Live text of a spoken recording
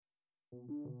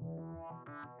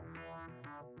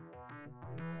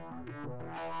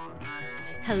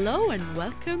Hello and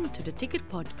welcome to the Ticket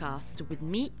Podcast with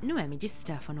me, Noemi Di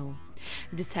Stefano.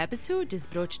 This episode is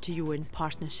brought to you in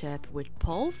partnership with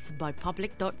Pulse by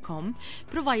Public.com,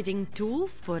 providing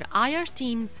tools for IR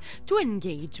teams to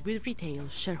engage with retail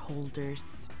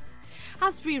shareholders.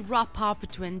 As we wrap up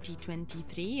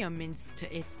 2023 amidst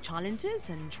its challenges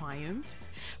and triumphs,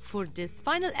 for this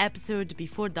final episode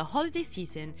before the holiday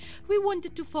season, we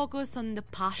wanted to focus on the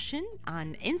passion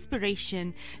and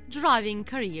inspiration driving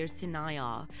careers in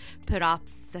IR,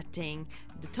 perhaps setting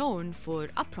the tone for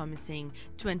a promising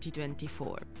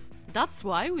 2024. That's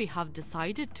why we have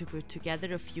decided to put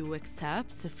together a few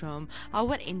excerpts from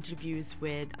our interviews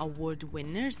with award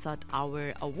winners at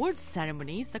our awards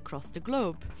ceremonies across the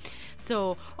globe.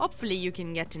 So hopefully you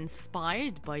can get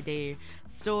inspired by their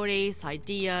stories,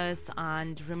 ideas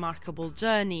and remarkable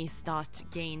journeys that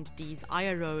gained these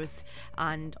IROs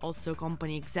and also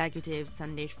company executives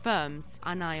and their firms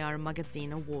an IR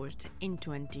Magazine Award in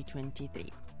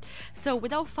 2023. So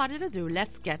without further ado,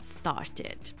 let's get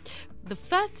started. The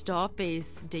first stop is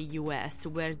the US,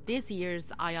 where this year's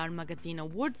IR Magazine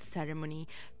Awards ceremony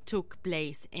took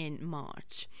place in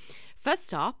March.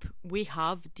 First up, we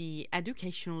have the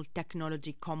educational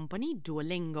technology company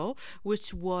Duolingo,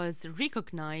 which was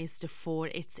recognized for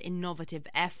its innovative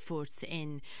efforts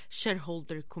in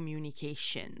shareholder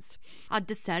communications. At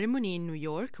the ceremony in New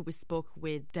York, we spoke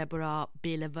with Deborah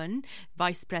Belevan,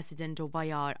 Vice President of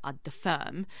IR at the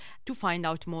firm, to find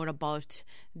out more about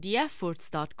the efforts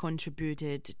that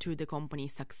contributed to the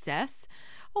company's success,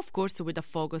 of course with a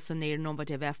focus on their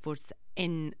innovative efforts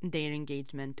in their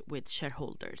engagement with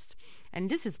shareholders. And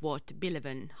this is what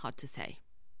Belevan had to say.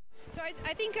 So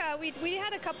I think we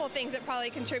had a couple of things that probably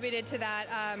contributed to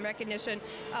that recognition.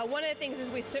 One of the things is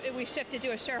we shifted to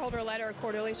a shareholder letter, a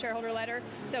quarterly shareholder letter.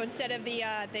 So instead of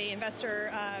the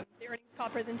investor the earnings call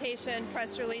presentation,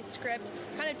 press release, script,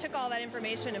 kind of took all that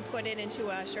information and put it into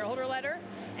a shareholder letter.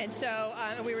 And so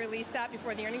we released that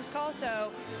before the earnings call,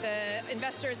 so the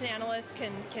investors and analysts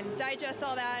can digest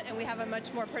all that, and we have a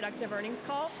much more productive earnings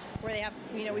call where they have,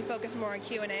 we focus more on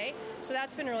Q&A. So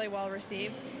that's been really well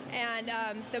received. And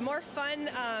the more fun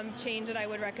change that I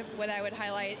would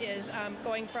highlight is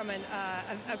going from an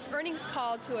earnings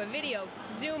call to a video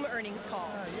Zoom earnings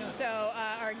call. So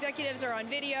our executives are on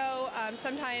video.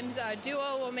 Sometimes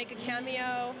Duo will make a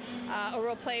cameo, or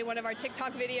we'll play one of our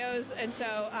TikTok videos, and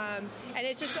so and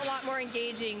it's just a lot more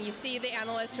engaging. You see the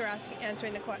analysts who are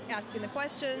asking the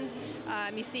questions.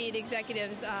 You see the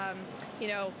executives,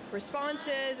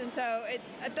 responses, and so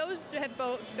those have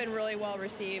both been really well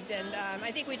received. And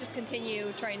I think we just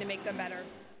continue trying to make them better.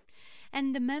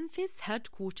 And the Memphis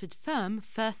headquartered firm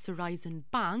First Horizon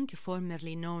Bank,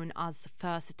 formerly known as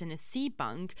First Tennessee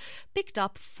Bank, picked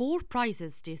up 4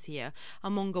 prizes this year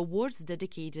among awards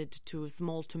dedicated to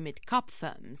small to mid-cap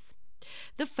firms.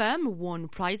 The firm won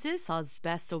prizes as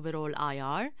Best Overall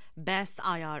IR, Best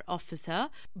IR Officer,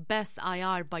 Best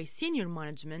IR by Senior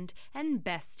Management, and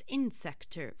Best in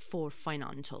Sector for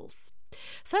Financials.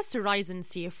 First Horizon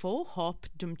CFO Hope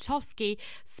Dmchowski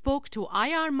spoke to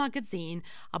IR Magazine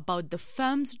about the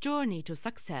firm's journey to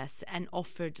success and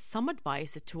offered some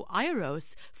advice to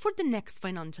IROs for the next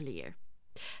financial year.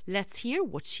 Let's hear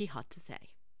what she had to say.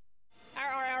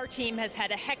 Our team has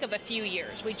had a heck of a few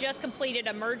years. We just completed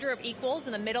a merger of equals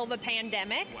in the middle of a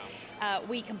pandemic.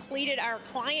 We completed our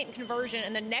client conversion,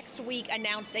 and the next week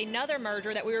announced another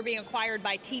merger that we were being acquired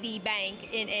by TD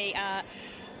Bank in a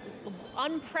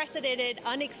unprecedented,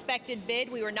 unexpected bid.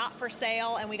 We were not for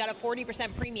sale, and we got a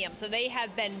 40% premium. So they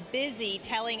have been busy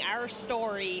telling our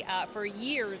story for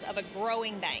years of a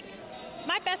growing bank.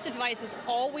 My best advice is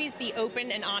always be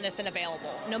open and honest and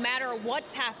available. No matter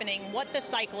what's happening, what the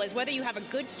cycle is, whether you have a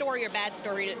good story or bad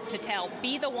story to tell,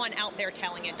 be the one out there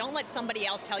telling it. Don't let somebody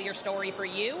else tell your story for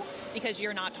you because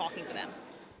you're not talking to them.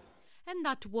 And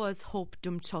that was Hope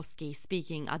Dmchowski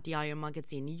speaking at the IR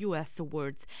Magazine US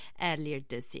Awards earlier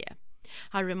this year.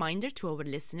 A reminder to our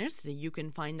listeners that you can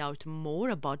find out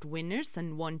more about winners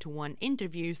and one-to-one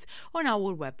interviews on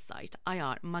our website,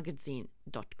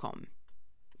 irmagazine.com.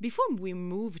 Before we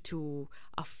move to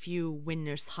a few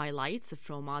winners' highlights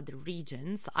from other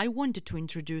regions, I wanted to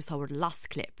introduce our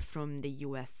last clip from the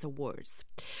US Awards.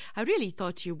 I really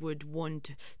thought you would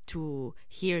want to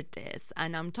hear this,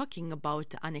 and I'm talking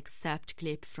about an excerpt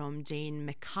clip from Jane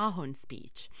McCahon's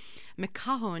speech.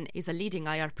 McCahon is a leading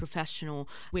IR professional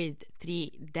with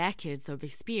 3 decades of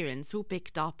experience who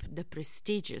picked up the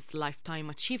prestigious Lifetime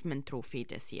Achievement Trophy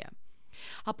this year.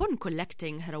 Upon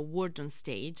collecting her award on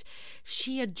stage,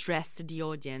 she addressed the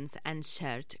audience and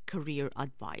shared career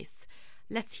advice.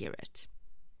 Let's hear it.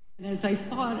 And as I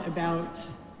thought about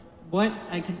what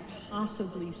I could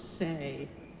possibly say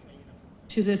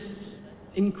to this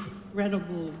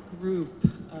incredible group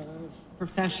of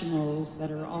professionals that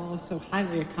are all so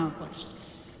highly accomplished,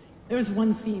 there was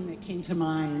one theme that came to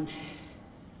mind,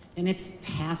 and it's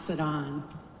pass it on.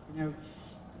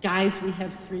 Guys, we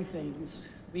have three things.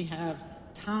 We have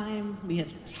time, we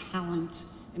have talent,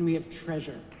 and we have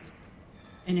treasure.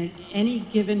 And at any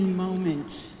given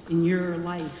moment in your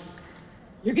life,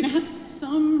 you're going to have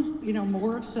some,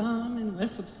 more of some and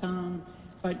less of some,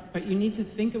 but you need to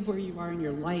think of where you are in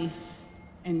your life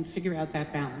and figure out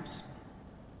that balance.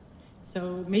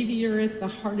 So maybe you're at the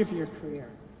heart of your career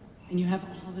and you have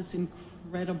all this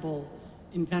incredible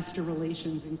investor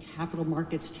relations and capital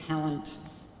markets talent.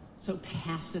 So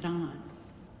pass it on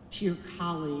to your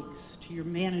colleagues, to your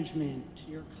management,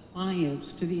 to your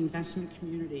clients, to the investment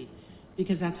community,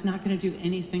 because that's not going to do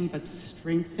anything but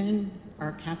strengthen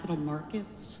our capital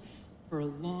markets for a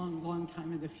long, long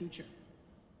time in the future.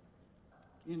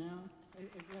 It really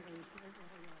is.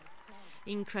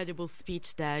 Incredible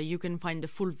speech there. You can find the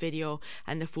full video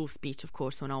and the full speech, of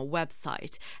course, on our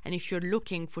website. And if you're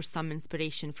looking for some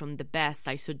inspiration from the best,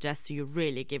 I suggest you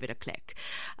really give it a click.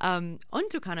 On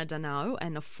to Canada now,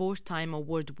 and a 4-time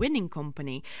award-winning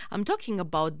company. I'm talking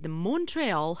about the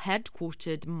Montreal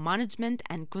headquartered management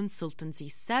and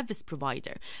consultancy service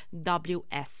provider,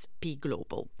 WSP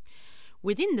Global.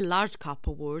 Within the Large Cap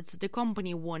Awards, the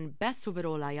company won Best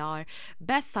Overall IR,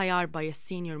 Best IR by a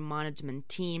Senior Management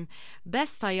Team,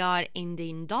 Best IR in the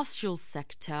Industrial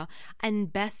Sector,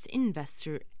 and Best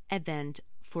Investor Event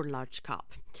for Large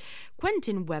Cap.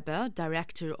 Quentin Weber,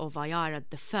 Director of IR at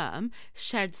the firm,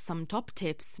 shared some top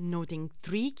tips, noting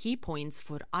 3 key points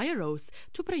for IROs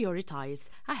to prioritize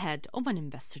ahead of an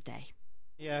Investor Day.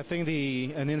 Yeah, I think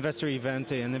an investor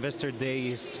event, an investor day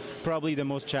is probably the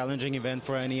most challenging event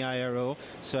for any IRO.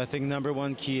 So I think number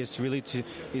one key is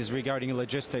regarding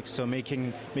logistics. So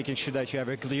making sure that you have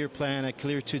a clear plan, a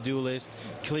clear to-do list,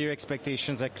 clear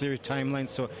expectations, a clear timeline.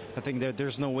 So I think that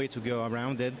there's no way to go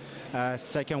around it.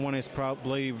 Second one is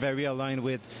probably very aligned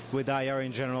with IR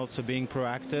in general, so being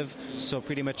proactive. So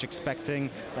pretty much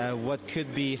expecting what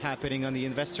could be happening on the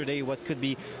investor day, what could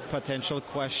be potential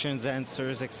questions,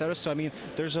 answers, etc. So I mean,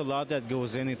 there's a lot that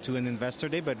goes into an investor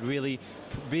day, but really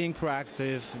being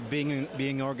proactive,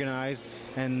 being organized,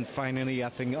 and finally, I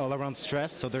think all around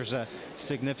stress. So there's a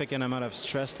significant amount of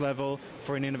stress level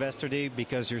for an investor day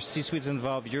because your C-suite's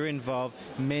involved, you're involved,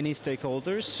 many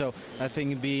stakeholders. So I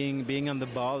think being on the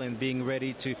ball and being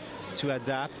ready to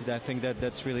adapt, I think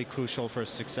that's really crucial for a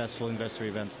successful investor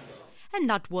event. And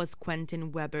that was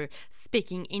Quentin Weber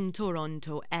speaking in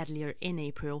Toronto earlier in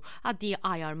April at the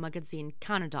IR Magazine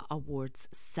Canada Awards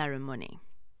ceremony.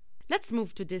 Let's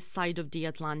move to this side of the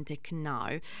Atlantic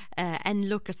now and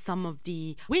look at some of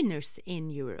the winners in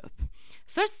Europe.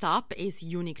 First up is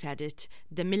UniCredit,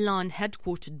 the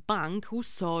Milan-headquartered bank who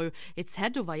saw its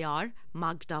head of IR,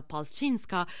 Magda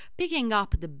Palczynska, picking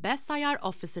up the Best IR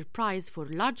Officer Prize for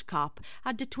Large Cap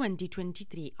at the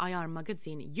 2023 IR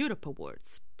Magazine Europe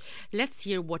Awards. Let's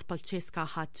hear what Palczynska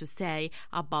had to say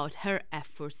about her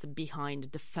efforts behind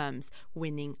the firm's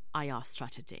winning IR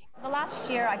strategy. The last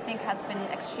year, I think, has been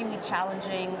extremely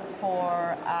challenging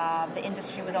for the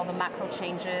industry with all the macro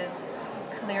changes,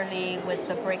 clearly with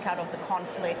the breakout of the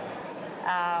conflict,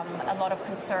 a lot of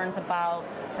concerns about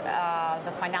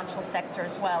the financial sector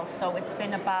as well. So it's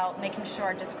been about making sure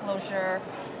our disclosure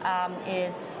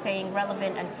is staying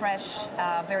relevant and fresh,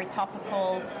 very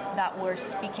topical, that we're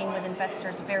speaking with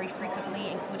investors very frequently,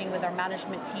 including with our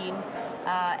management team,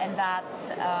 and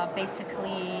that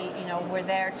basically, we're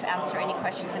there to answer any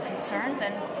questions and concerns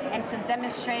and to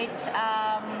demonstrate,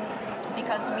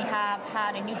 because we have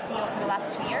had a new CEO for the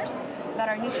last 2 years, that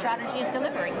our new strategy is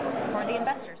delivering for the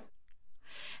investors.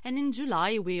 And in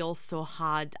July, we also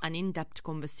had an in-depth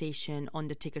conversation on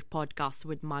the Ticker podcast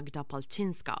with Magda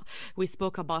Palczynska. We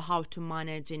spoke about how to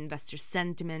manage investor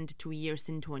sentiment 2 years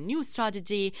into a new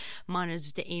strategy,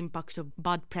 manage the impact of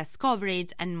bad press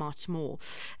coverage, and much more.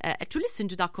 To listen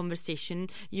to that conversation,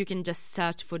 you can just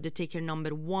search for the ticker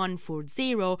number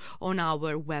 140 on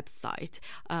our website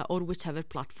or whichever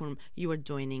platform you are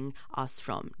joining us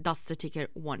from. That's the ticker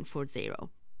 140.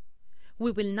 We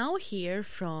will now hear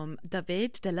from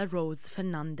David de la Rose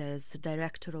Fernandez,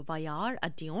 Director of IR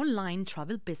at the online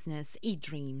travel business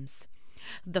eDreams.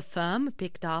 The firm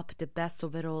picked up the Best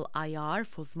Overall IR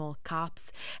for Small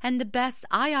Caps and the Best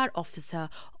IR Officer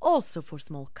also for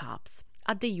Small Caps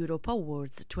at the Europe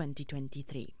Awards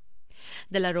 2023.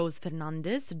 De La Rose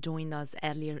Fernandez joined us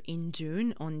earlier in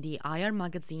June on the IR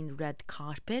Magazine red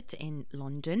carpet in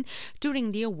London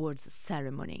during the awards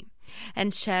ceremony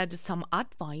and shared some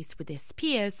advice with his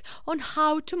peers on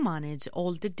how to manage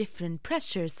all the different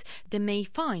pressures they may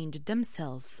find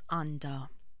themselves under.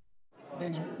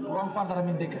 There's one part that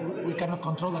we cannot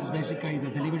control, that is basically the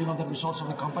delivery of the results of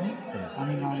the company.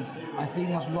 I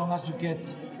think as long as you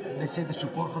get, let's say, the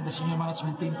support from the senior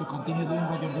management team to continue doing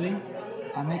what you're doing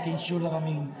and making sure that,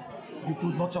 you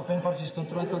put lots of emphasis to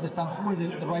try to understand who are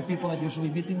the right people that you should be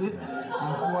meeting with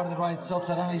and who are the right sales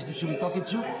analysts you should be talking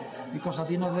to, because at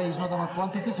the end of the day, it's not about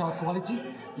quantity, it's about quality.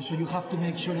 So you have to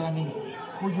make sure that,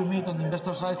 who you meet on the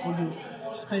investor side, who you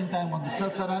spend time on the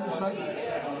sales side,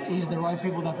 is the right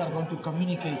people that are going to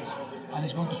communicate and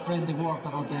is going to spread the word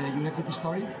about your equity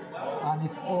story. And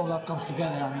if all of that comes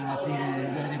together, I think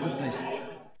we're in a good place.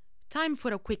 Time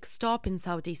for a quick stop in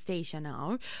Southeast Asia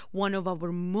now. One of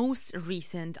our most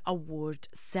recent award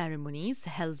ceremonies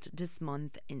held this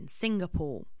month in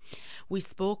Singapore. We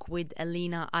spoke with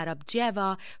Elena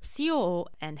Arabjeva, COO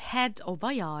and Head of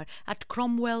IR at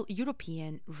Cromwell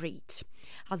European REIT,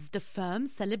 as the firm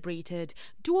celebrated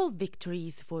dual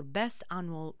victories for Best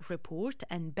Annual Report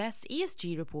and Best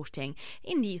ESG Reporting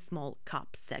in the small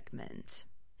cap segment.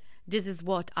 This is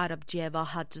what Arabjeva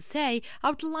had to say,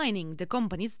 outlining the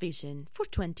company's vision for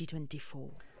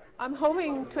 2024. I'm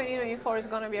hoping 2024 is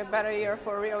going to be a better year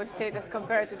for real estate as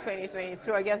compared to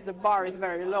 2023. I guess the bar is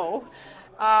very low.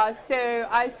 So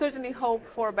I certainly hope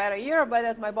for a better year, but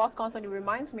as my boss constantly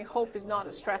reminds me, hope is not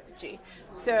a strategy.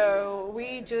 So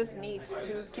we just need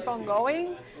to keep on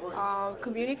going,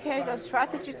 communicate a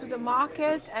strategy to the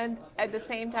market, and at the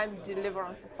same time deliver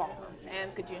on performance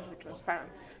and continue to be transparent.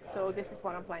 So this is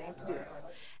what I'm planning to do.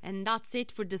 And that's it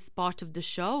for this part of the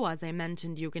show. As I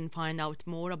mentioned, you can find out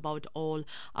more about all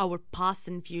our past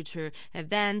and future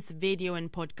events, video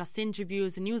and podcast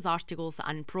interviews, news articles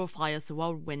and profiles of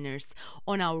our winners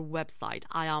on our website,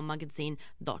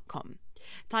 irmagazine.com.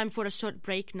 Time for a short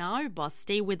break now, but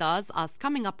stay with us as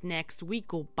coming up next we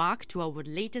go back to our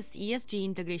latest ESG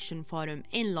Integration Forum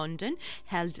in London,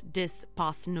 held this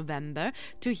past November,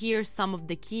 to hear some of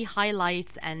the key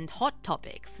highlights and hot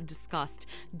topics discussed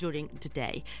during the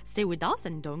day. Stay with us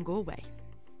and don't go away.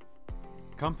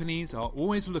 Companies are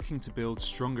always looking to build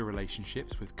stronger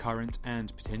relationships with current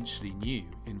and potentially new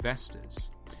investors.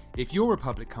 If you're a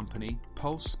public company,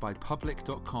 Pulse by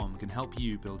Public.com can help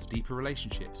you build deeper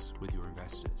relationships with your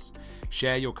investors.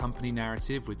 Share your company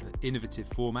narrative with innovative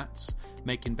formats,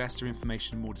 make investor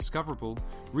information more discoverable,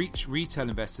 reach retail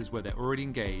investors where they're already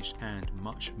engaged, and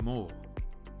much more.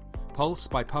 Pulse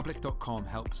by Public.com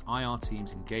helps IR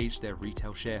teams engage their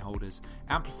retail shareholders,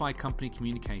 amplify company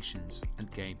communications, and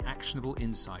gain actionable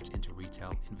insight into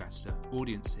retail investor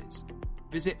audiences.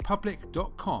 Visit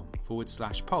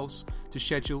public.com/pulse to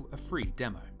schedule a free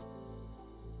demo.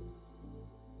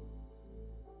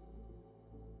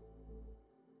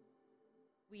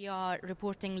 We are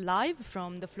reporting live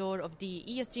from the floor of the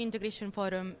ESG Integration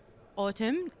Forum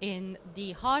Autumn in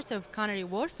the heart of Canary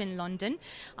Wharf in London.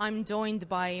 I'm joined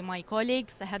by my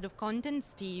colleagues, the head of content,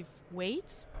 Steve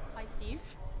Wade. Hi, Steve.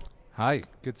 Hi,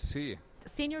 good to see you.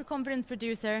 Senior conference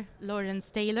producer, Lawrence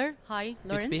Taylor. Hi,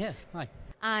 Lawrence. Good to be here. Hi.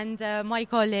 And my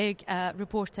colleague,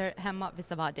 reporter Hemma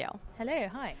Visavadeo. Hello,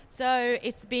 hi. So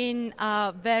it's been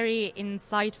a very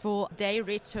insightful day,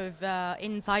 rich of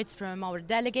insights from our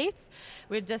delegates.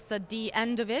 We're just at the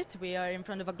end of it. We are in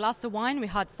front of a glass of wine. We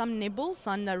had some nibbles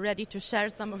and are ready to share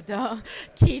some of the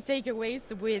key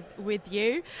takeaways with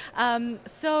you.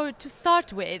 So to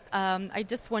start with, I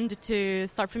just wanted to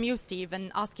start from you, Steve,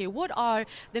 and ask you, what are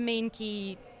the main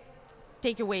key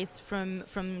takeaways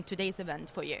from today's event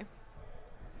for you?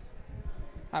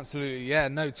 Absolutely, yeah.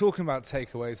 No, talking about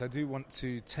takeaways, I do want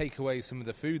to take away some of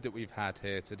the food that we've had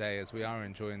here today, as we are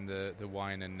enjoying the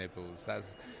wine and nibbles.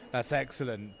 That's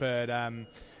excellent. But I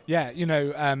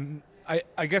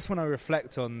guess when I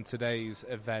reflect on today's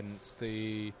event,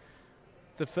 the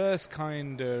first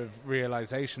kind of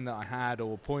realization that I had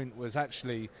or point was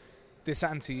actually this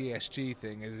anti-ESG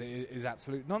thing is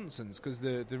absolute nonsense, because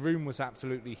the room was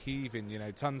absolutely heaving,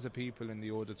 tons of people in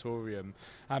the auditorium.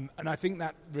 And I think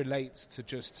that relates to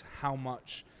just how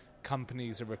much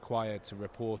companies are required to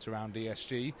report around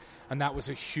ESG. And that was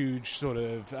a huge sort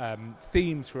of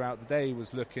theme throughout the day,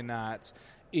 was looking at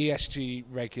ESG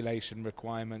regulation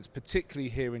requirements, particularly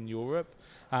here in Europe,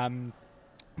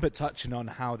 but touching on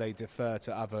how they differ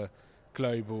to other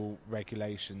global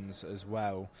regulations as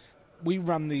well. We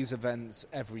run these events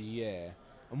every year,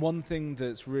 and one thing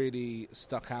that's really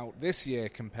stuck out this year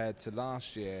compared to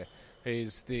last year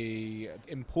is the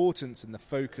importance and the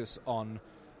focus on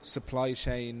supply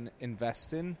chain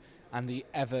investing and the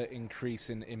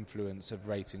ever-increasing influence of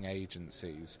rating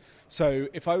agencies. So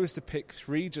if I was to pick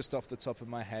three just off the top of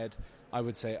my head, I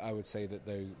would say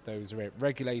that those are it.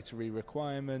 Regulatory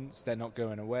requirements, they're not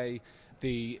going away.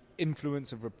 The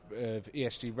influence of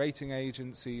ESG rating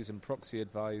agencies and proxy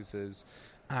advisors,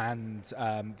 and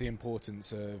the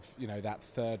importance of that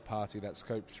third party, that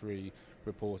Scope 3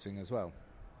 reporting as well.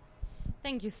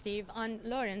 Thank you, Steve. And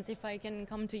Lawrence, if I can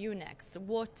come to you next,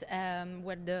 what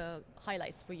were the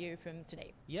highlights for you from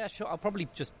today? Yeah, sure. I'll probably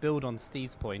just build on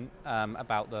Steve's point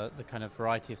about the kind of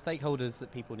variety of stakeholders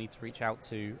that people need to reach out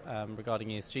to regarding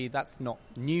ESG. That's not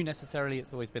new necessarily.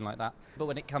 It's always been like that. But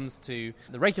when it comes to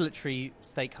the regulatory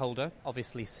stakeholder,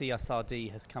 obviously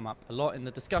CSRD has come up a lot in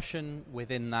the discussion.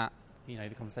 Within that,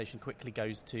 the conversation quickly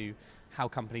goes to how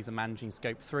companies are managing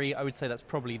Scope 3. I would say that's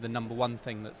probably the number one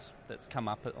thing that's come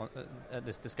up at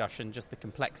this discussion, just the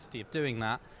complexity of doing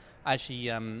that. I actually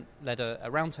led a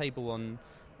roundtable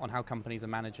on how companies are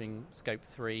managing Scope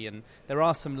 3, and there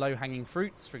are some low-hanging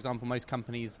fruits. For example, most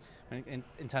companies,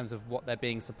 in terms of what they're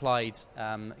being supplied,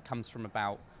 comes from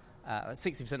about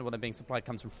 60% of what they're being supplied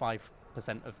comes from 5%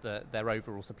 of their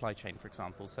overall supply chain, for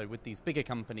example. So with these bigger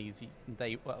companies,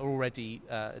 they are already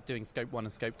doing Scope 1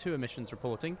 and Scope 2 emissions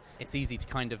reporting. It's easy to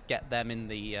kind of get them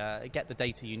get the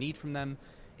data you need from them.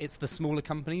 It's the smaller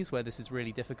companies where this is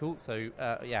really difficult. So,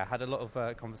 had a lot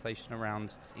of conversation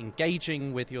around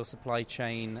engaging with your supply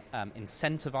chain,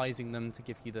 incentivizing them to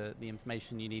give you the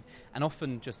information you need, and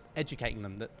often just educating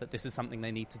them that this is something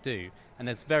they need to do. And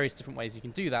there's various different ways you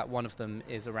can do that. One of them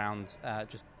is around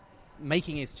just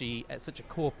making ESG such a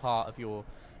core part of your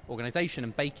organisation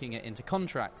and baking it into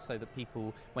contracts so that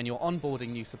people, when you're onboarding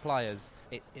new suppliers,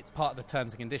 it's part of the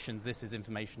terms and conditions. This is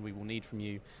information we will need from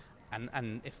you.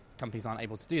 And if companies aren't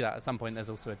able to do that, at some point there's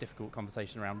also a difficult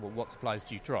conversation around, well, what suppliers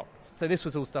do you drop? So this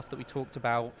was all stuff that we talked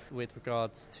about with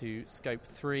regards to Scope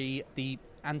 3. The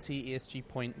anti-ESG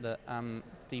point that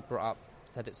Steve brought up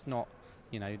said it's not,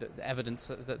 the evidence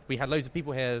that we had loads of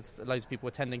people here, loads of people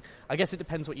attending. I guess it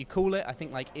depends what you call it. I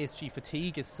think ESG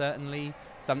fatigue is certainly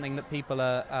something that people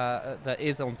that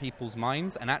is on people's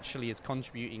minds and actually is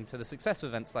contributing to the success of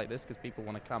events like this, because people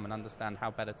want to come and understand how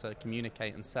better to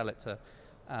communicate and sell it to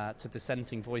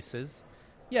dissenting voices.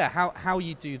 Yeah, how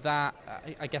you do that,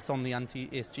 I guess on the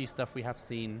anti-ESG stuff, we have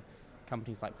seen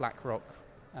companies like BlackRock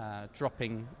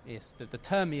dropping the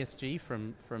term ESG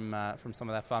from some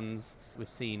of their funds. We've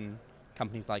seen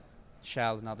companies like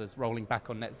Shell and others rolling back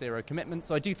on net zero commitments.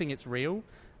 So I do think it's real,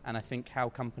 and I think how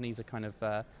companies are kind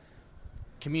of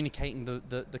communicating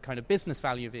the kind of business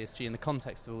value of ESG in the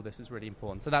context of all this is really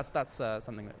important. So that's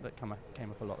something that came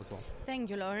up a lot as well. Thank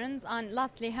you, Lawrence. And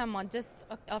lastly, Hema, just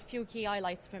a few key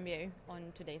highlights from you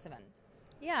on today's event.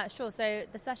 Yeah, sure. So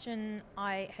the session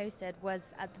I hosted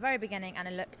was at the very beginning, and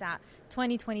it looked at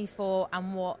 2024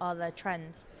 and what are the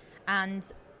trends. And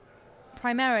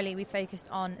primarily we focused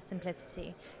on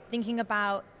simplicity, thinking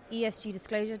about ESG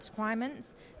disclosure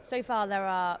requirements. So far there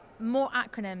are more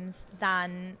acronyms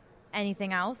than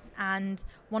anything else, and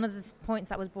one of the points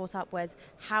that was brought up was,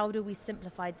 how do we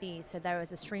simplify these so there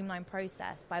is a streamlined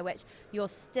process by which you're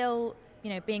still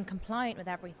being compliant with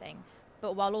everything,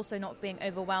 but while also not being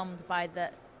overwhelmed by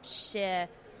the sheer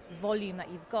volume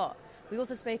that you've got. We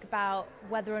also spoke about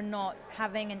whether or not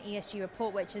having an ESG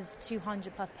report which is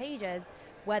 200 plus pages,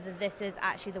 whether this is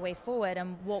actually the way forward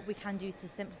and what we can do to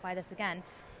simplify this again.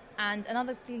 And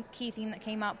another key theme that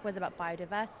came up was about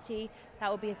biodiversity.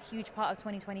 That will be a huge part of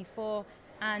 2024.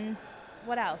 And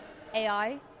what else?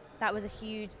 AI. That was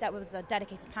a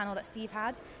dedicated panel that Steve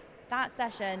had. That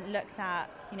session looked at,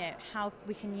 how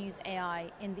we can use AI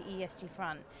in the ESG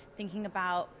front, thinking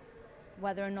about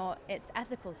whether or not it's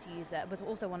ethical to use it was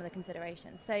also one of the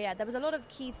considerations. So yeah, there was a lot of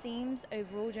key themes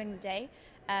overall during the day.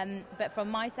 But from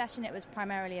my session, it was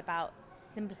primarily about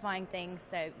simplifying things.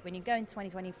 So when you go into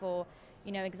 2024,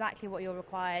 you know exactly what you're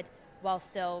required while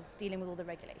still dealing with all the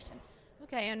regulation.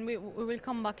 Okay, and we will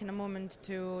come back in a moment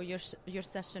to your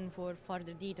session for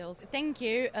further details. Thank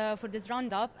you for this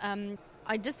roundup.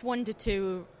 I just wanted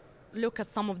to look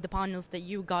at some of the panels that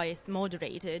you guys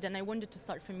moderated, and I wanted to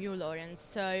start from you, Lawrence.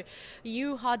 So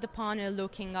you had a panel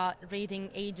looking at rating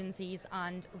agencies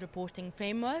and reporting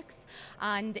frameworks,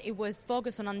 and it was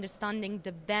focused on understanding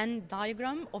the Venn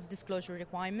diagram of disclosure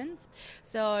requirements.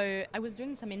 So I was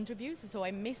doing some interviews, so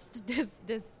I missed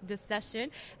this session,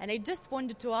 and I just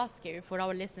wanted to ask you, for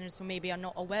our listeners who maybe are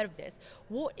not aware of this,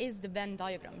 what is the Venn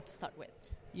diagram to start with?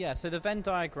 Yeah, so the Venn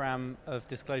diagram of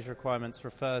disclosure requirements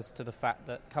refers to the fact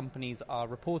that companies are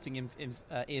reporting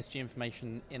ESG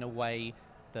information in a way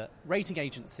that rating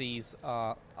agencies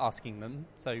are asking them.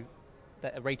 So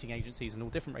rating agencies and all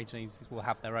different rating agencies will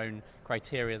have their own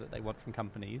criteria that they want from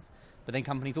companies. But then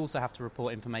companies also have to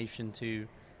report information to,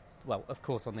 well, of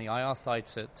course, on the IR side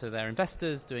to their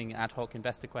investors, doing ad hoc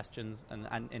investor questions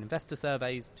and investor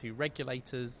surveys, to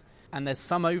regulators. And there's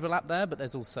some overlap there, but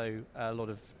there's also a lot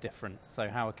of difference. So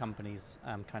how are companies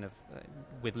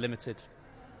with limited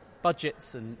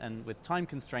budgets and with time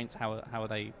constraints, how are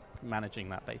they managing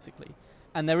that, basically?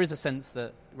 And there is a sense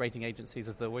that rating agencies,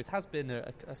 as there always has been,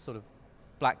 a sort of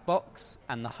black box,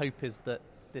 and the hope is that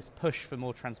this push for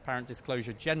more transparent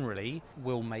disclosure generally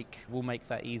will make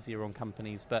that easier on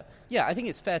companies. But yeah, I think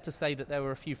it's fair to say that there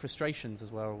were a few frustrations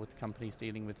as well with companies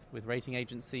dealing with rating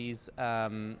agencies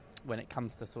when it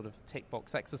comes to sort of tick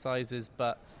box exercises.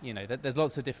 But there's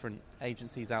lots of different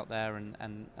agencies out there,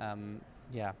 and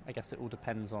I guess it all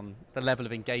depends on the level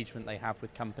of engagement they have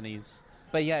with companies.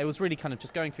 But yeah, it was really kind of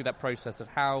just going through that process of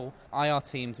how IR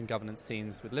teams and governance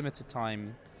teams with limited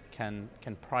time can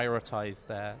prioritise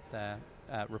their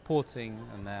reporting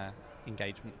and their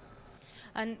engagement.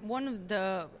 And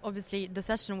obviously the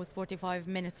session was 45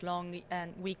 minutes long,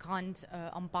 and we can't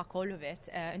unpack all of it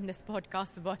in this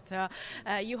podcast, but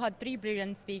you had 3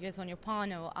 brilliant speakers on your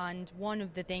panel, and one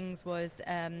of the things was,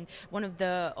 one of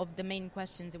the main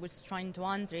questions it was trying to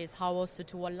answer is how also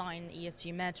to align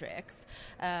ESG metrics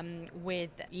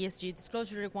with ESG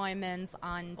disclosure requirements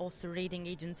and also rating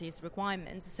agencies'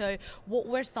 requirements. So what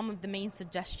were some of the main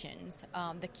suggestions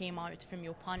that came out from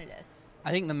your panelists? I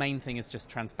think the main thing is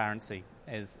just transparency,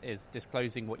 is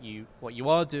disclosing what you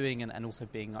are doing and also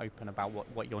being open about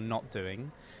what you're not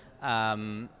doing.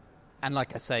 And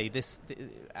like I say,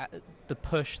 the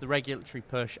push, the regulatory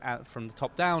push from the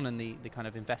top down and the kind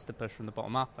of investor push from the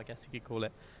bottom up, I guess you could call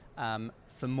it,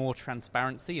 for more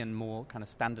transparency and more kind of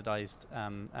standardized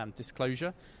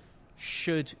disclosure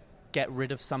should get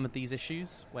rid of some of these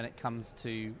issues when it comes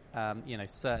to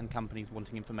certain companies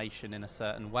wanting information in a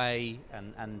certain way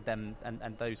and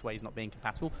those ways not being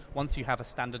compatible. Once you have a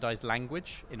standardized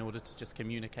language in order to just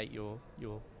communicate your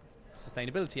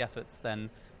sustainability efforts, then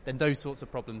those sorts of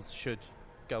problems should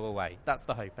go away. That's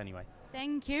the hope anyway.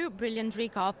 Thank you. Brilliant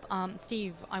recap.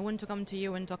 Steve, I want to come to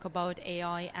you and talk about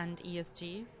AI and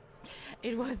ESG.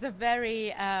 It was a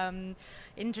very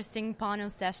interesting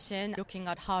panel session looking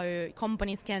at how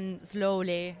companies can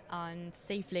slowly and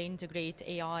safely integrate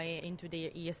AI into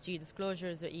their ESG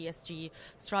disclosures or ESG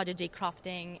strategy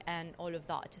crafting and all of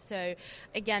that. So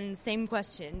again, same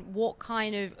question. What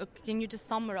kind of, can you just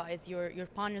summarize your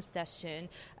panel session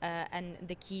and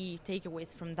the key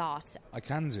takeaways from that? I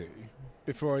can do.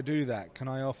 Before I do that, can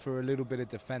I offer a little bit of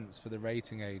defense for the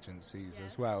rating agencies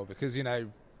as well? Because,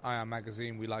 IR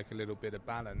Magazine, we like a little bit of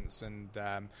balance, and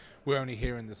we're only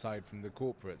hearing the side from the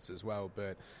corporates as well.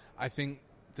 But I think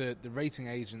that the rating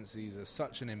agencies are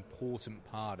such an important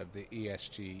part of the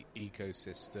ESG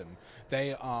ecosystem.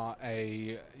 They are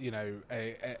a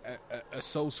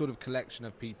sole sort of collection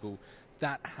of people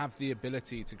that have the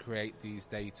ability to create these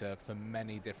data for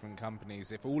many different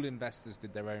companies. If all investors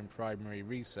did their own primary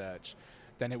research,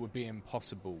 then it would be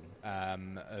impossible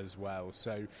as well.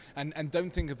 So, and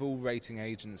don't think of all rating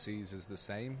agencies as the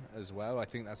same as well. I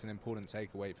think that's an important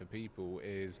takeaway for people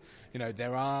is,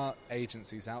 there are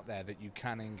agencies out there that you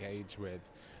can engage with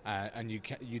and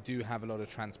you do have a lot of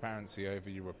transparency over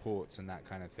your reports and that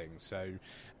kind of thing. So,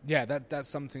 yeah, that's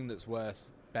something that's worth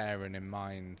bearing in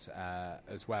mind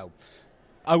as well.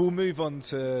 I will move on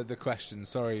to the question.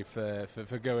 Sorry for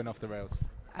going off the rails.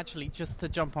 Actually, just to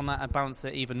jump on that and balance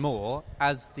it even more,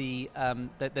 as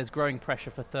there's growing pressure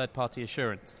for third-party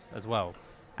assurance as well.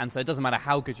 And so it doesn't matter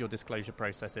how good your disclosure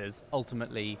process is,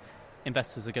 ultimately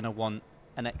investors are going to want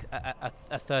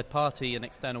a third party, an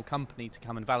external company to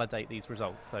come and validate these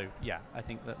results. So yeah, I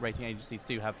think that rating agencies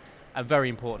do have a very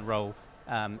important role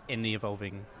in the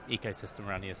evolving ecosystem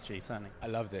around ESG, certainly. I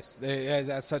love this.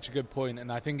 That's such a good point.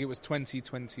 And I think it was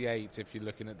 2028, if you're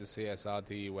looking at the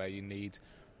CSRD, where you need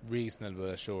reasonable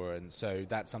assurance. So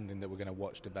that's something that we're going to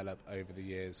watch develop over the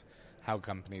years, how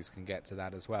companies can get to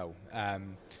that as well.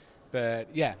 But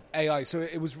yeah, AI. So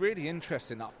it was really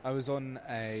interesting. I was on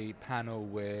a panel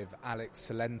with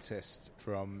Alex Salentis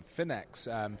from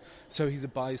Finex. So he's a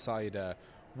buy-sider.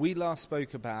 We last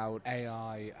spoke about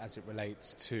AI as it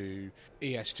relates to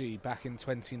ESG back in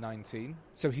 2019.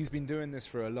 So he's been doing this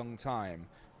for a long time.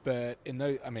 But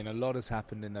a lot has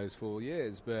happened in those 4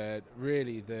 years. But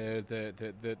really,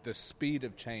 the speed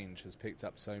of change has picked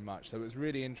up so much. So it was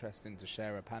really interesting to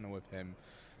share a panel with him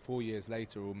 4 years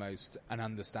later almost and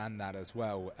understand that as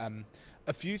well.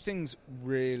 A few things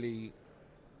really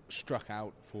struck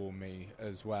out for me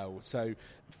as well. So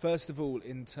first of all,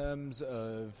 in terms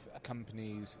of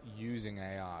companies using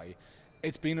AI,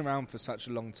 it's been around for such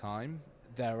a long time,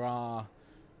 there are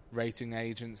rating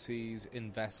agencies,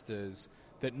 investors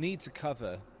that need to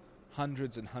cover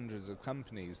hundreds and hundreds of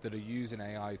companies that are using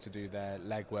AI to do their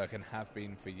legwork and have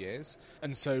been for years.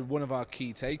 And so one of our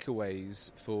key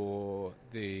takeaways for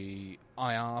the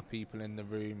IR people in the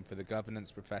room, for the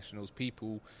governance professionals,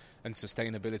 people and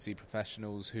sustainability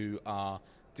professionals who are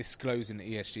disclosing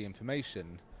ESG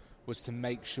information, was to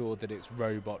make sure that it's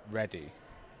robot ready.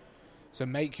 So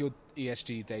make your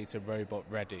ESG data robot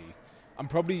ready. I'm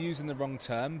probably using the wrong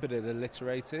term, but it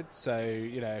alliterated. So,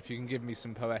 if you can give me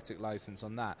some poetic license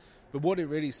on that. But what it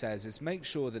really says is make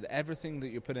sure that everything that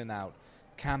you're putting out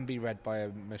can be read by a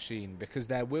machine, because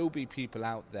there will be people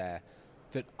out there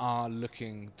that are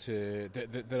looking to,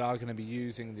 that are going to be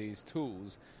using these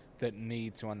tools that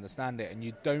need to understand it. And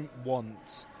you don't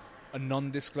want a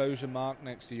non-disclosure mark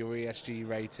next to your ESG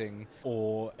rating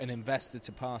or an investor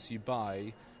to pass you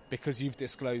by because you've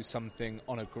disclosed something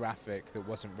on a graphic that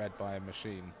wasn't read by a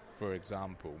machine, for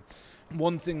example.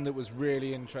 One thing that was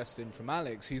really interesting from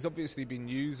Alex, he's obviously been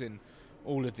using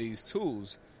all of these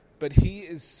tools, but he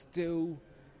is still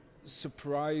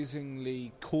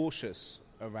surprisingly cautious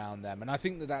around them, and I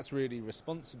think that that's really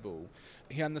responsible.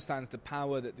 He understands the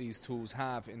power that these tools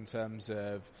have in terms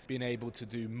of being able to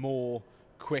do more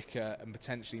quicker and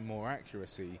potentially more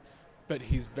accuracy, but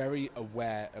he's very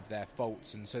aware of their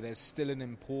faults, and so there's still an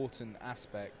important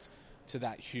aspect to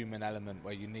that human element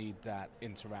where you need that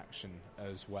interaction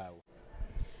as well.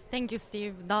 Thank you,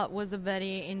 Steve. That was a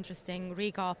very interesting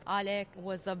recap. Alec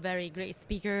was a very great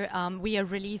speaker. We are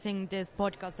releasing this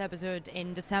podcast episode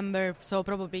in December, so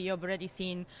probably you've already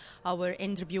seen our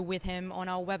interview with him on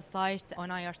our website, on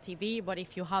IRTV. But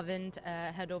if you haven't,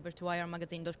 head over to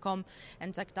irmagazine.com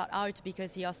and check that out,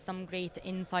 because he has some great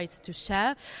insights to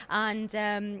share.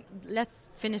 And let's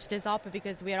finish this up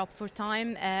because we are up for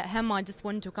time. Hema, I just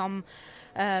want to come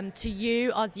to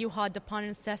you, as you had the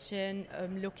panel session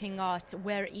looking at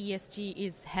where ESG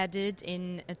is headed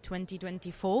in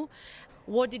 2024.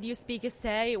 What did you speakers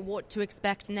say? What to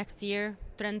expect next year?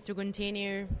 Trends to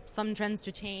continue? Some trends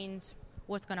to change?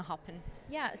 What's going to happen?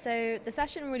 Yeah, so the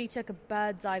session really took a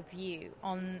bird's eye view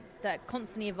on the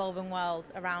constantly evolving world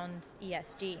around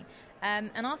ESG.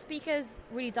 And our speakers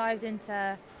really dived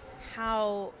into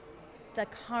how the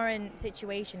current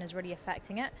situation is really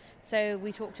affecting it. So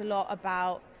we talked a lot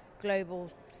about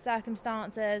global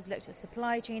circumstances, looked at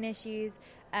supply chain issues.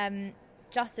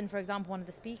 Justin, for example, one of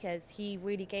the speakers, he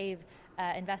really gave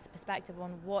investor perspective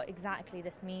on what exactly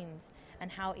this means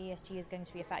and how ESG is going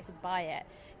to be affected by it.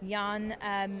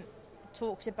 Jan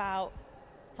talked about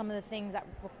some of the things that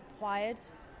were required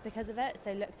because of it.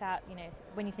 So looked at,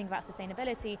 when you think about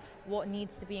sustainability, what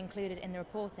needs to be included in the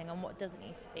reporting and what doesn't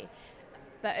need to be.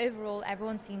 But overall,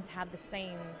 everyone seemed to have the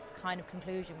same kind of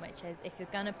conclusion, which is if you're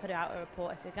going to put out a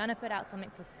report, if you're going to put out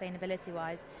something for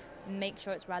sustainability-wise, make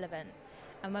sure it's relevant.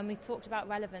 And when we talked about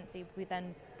relevancy, we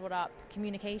then brought up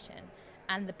communication.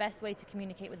 And the best way to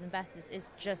communicate with investors is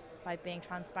just by being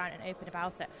transparent and open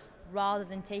about it, rather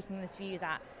than taking this view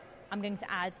that I'm going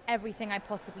to add everything I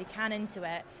possibly can into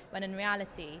it, when in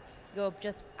reality, you're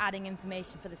just adding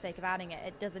information for the sake of adding it.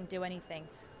 It doesn't do anything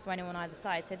for anyone on either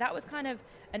side. So that was kind of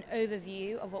an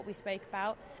overview of what we spoke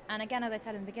about. And again, as I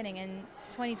said in the beginning, in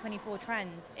 2024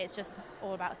 trends, it's just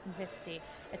all about simplicity.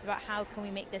 It's about how can we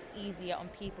make this easier on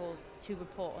people to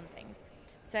report on things.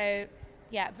 So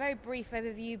yeah, very brief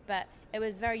overview, but it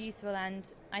was very useful. And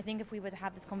I think if we were to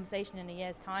have this conversation in a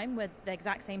year's time with the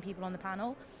exact same people on the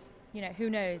panel, who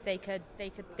knows, they could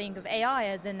think of AI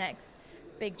as the next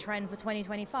big trend for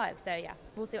 2025. So yeah,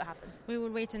 we'll see what happens. We will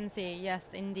wait and see. Yes,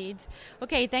 indeed.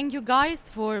 Okay, thank you guys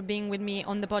for being with me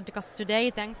on the podcast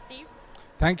today. Thanks, Steve.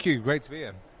 Thank you. Great to be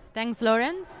here. Thanks,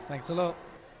 Lawrence. Thanks a lot.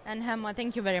 And Hema,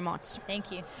 thank you very much.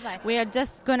 Thank you. Bye. We are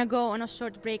just going to go on a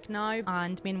short break now.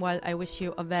 And meanwhile, I wish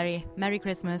you a very Merry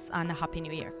Christmas and a Happy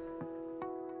New Year.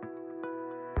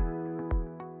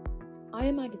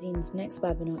 IR Magazine's next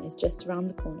webinar is just around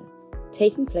the corner,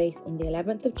 taking place on the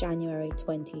 11th of January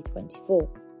 2024.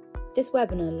 This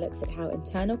webinar looks at how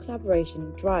internal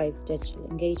collaboration drives digital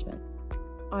engagement.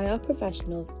 IR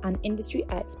professionals and industry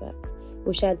experts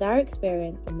will share their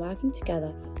experience on working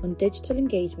together on digital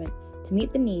engagement to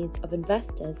meet the needs of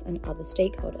investors and other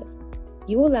stakeholders.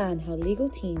 You will learn how legal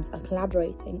teams are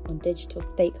collaborating on digital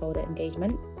stakeholder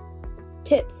engagement,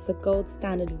 tips for gold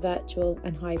standard virtual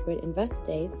and hybrid investor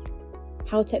days,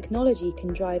 how technology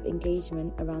can drive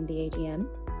engagement around the AGM,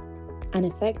 and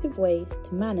effective ways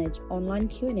to manage online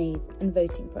Q&As and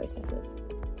voting processes.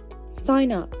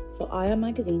 Sign up for IR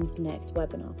Magazine's next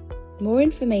webinar. More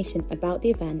information about the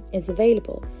event is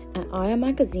available at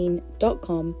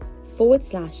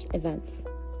irmagazine.com/events.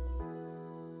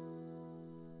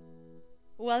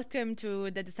 Welcome to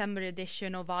the December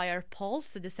edition of IR Pulse,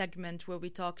 the segment where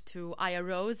we talk to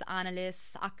IROs,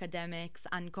 analysts, academics,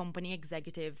 and company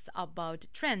executives about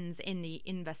trends in the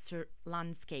investor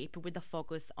landscape with a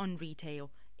focus on retail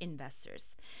investors.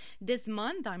 This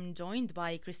month, I'm joined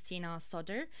by Christina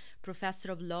Soder,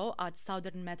 Professor of Law at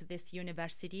Southern Methodist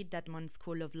University Dedman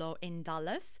School of Law in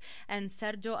Dallas, and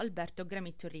Sergio Alberto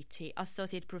Gramitto Ricci,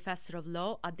 Associate Professor of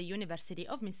Law at the University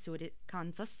of Missouri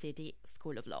Kansas City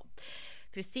School of Law.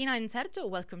 Christina and Sergio,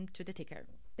 welcome to The Ticker.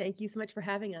 Thank you so much for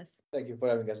having us. Thank you for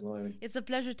having us, Noemi. It's a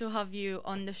pleasure to have you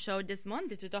on the show this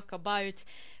month to talk about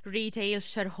retail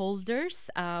shareholders,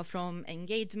 from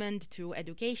engagement to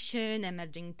education,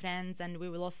 emerging trends, and we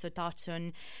will also touch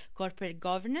on corporate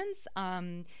governance.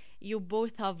 You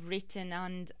both have written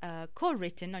and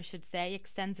co-written, I should say,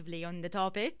 extensively on the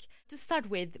topic. To start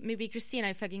with, maybe Christina,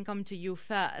 if I can come to you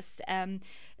first,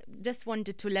 just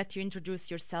wanted to let you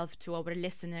introduce yourself to our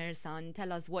listeners and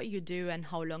tell us what you do and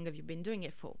how long have you been doing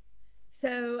it for.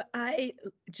 So I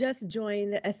just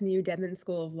joined the SMU Dedman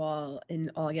School of Law in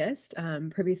August.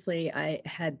 Previously, I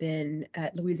had been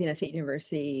at Louisiana State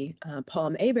University, Paul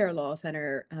M. Hebert Law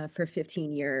Center for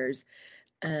 15 years.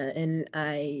 And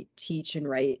I teach and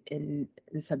write in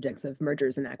the subjects of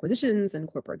mergers and acquisitions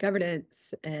and corporate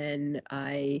governance. And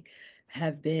I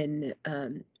have been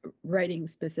writing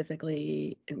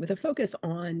specifically with a focus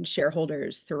on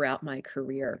shareholders throughout my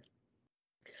career.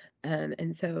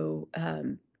 And so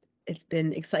it's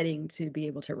been exciting to be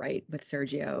able to write with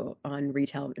Sergio on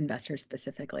retail investors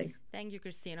specifically. Thank you,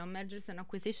 Christina. Mergers and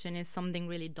acquisition is something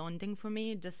really daunting for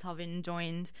me, just having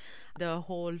joined the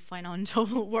whole financial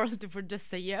world for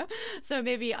just a year. So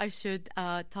maybe I should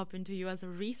tap into you as a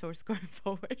resource going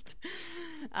forward.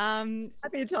 Happy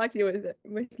to talk to you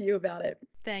with you about it.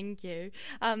 Thank you.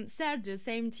 Sergio,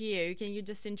 same to you. Can you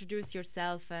just introduce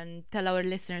yourself and tell our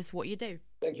listeners what you do?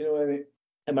 Thank you, Noemi.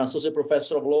 I'm an associate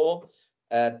professor of law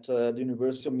at the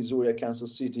University of Missouri at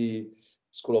Kansas City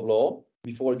School of Law.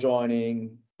 Before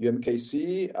joining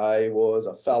UMKC, I was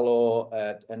a fellow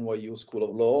at NYU School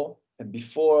of Law. And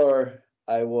before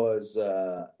I was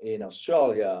in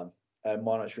Australia at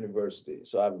Monash University.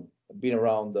 So I've been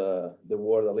around the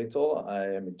world a little. I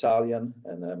am Italian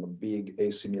and I'm a big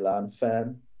AC Milan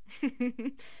fan.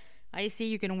 I see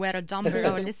you can wear a jumper.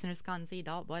 Our listeners can't see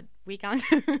that, but we can.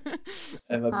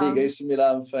 I'm a big AC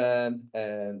Milan fan,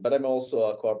 but I'm also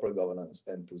a corporate governance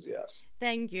enthusiast.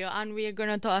 Thank you. And we're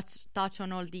going to touch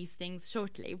on all these things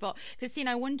shortly. But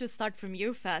Christina, I want to start from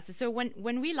you first. So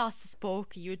when we last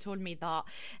spoke, you told me that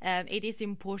it is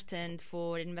important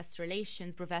for investor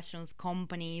relations professionals,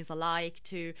 companies alike,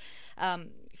 to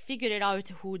figure it out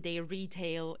who their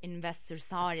retail investors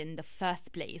are in the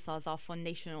first place as a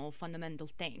fundamental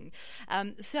thing.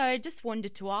 So I just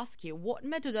wanted to ask you, what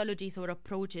methodologies or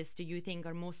approaches do you think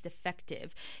are most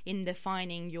effective in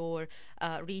defining your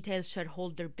retail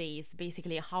shareholder base?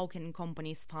 Basically, how can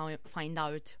companies find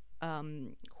out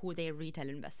who their retail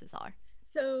investors are?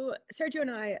 So Sergio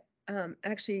and I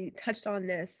actually touched on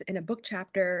this in a book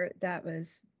chapter that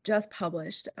was just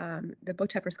published. The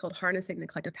book chapter is called Harnessing the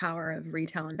Collective Power of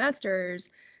Retail Investors,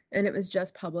 and it was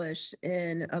just published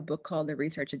in a book called The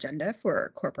Research Agenda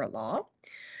for Corporate Law.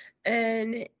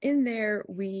 And in there,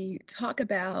 we talk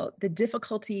about the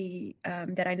difficulty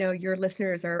that I know your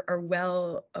listeners are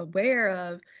well aware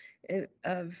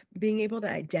of being able to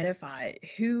identify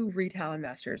who retail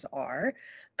investors are.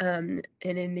 And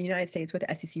in the United States, with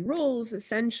the SEC rules,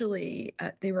 essentially,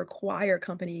 they require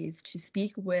companies to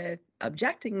speak with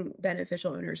objecting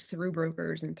beneficial owners through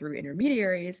brokers and through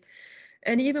intermediaries.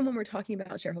 And even when we're talking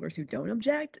about shareholders who don't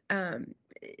object,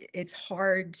 it's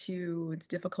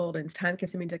difficult, and it's time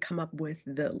consuming to come up with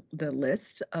the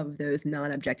list of those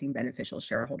non-objecting beneficial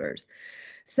shareholders.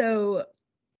 So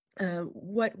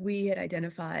what we had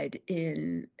identified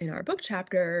in our book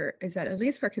chapter is that, at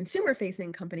least for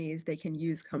consumer-facing companies, they can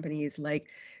use companies like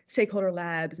Stakeholder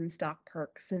Labs and Stock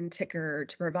Perks and Ticker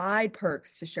to provide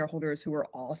perks to shareholders who are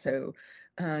also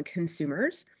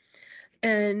consumers.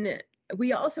 And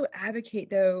we also advocate,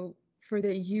 though, for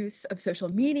the use of social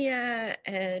media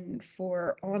and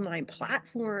for online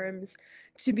platforms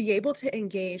to be able to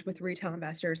engage with retail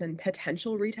investors and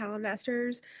potential retail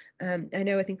investors. I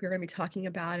think we're going to be talking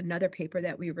about another paper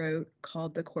that we wrote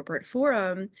called The Corporate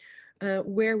Forum,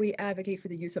 where we advocate for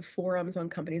the use of forums on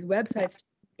companies' websites to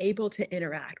be able to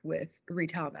interact with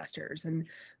retail investors. And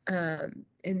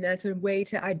that's a way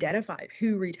to identify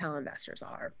who retail investors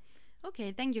are.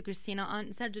 Okay, thank you, Christina.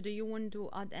 And Sergio, do you want to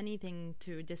add anything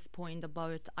to this point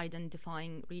about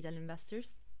identifying retail investors?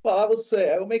 Well, I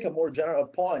will make a more general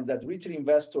point that retail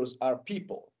investors are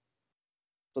people.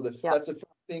 So that's the first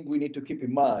thing we need to keep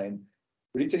in mind.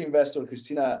 retail investor,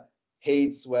 Christina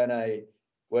hates when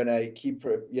I keep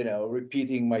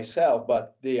repeating myself,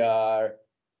 but they are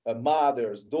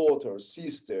mothers, daughters,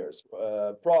 sisters,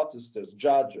 protesters,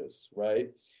 judges, right?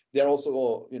 They're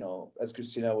also, as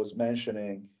Christina was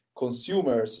mentioning,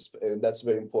 consumers, and that's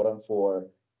very important for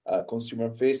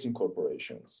consumer-facing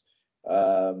corporations.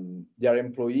 They are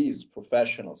employees,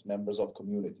 professionals, members of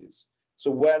communities. So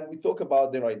when we talk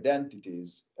about their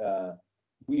identities,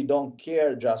 we don't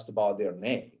care just about their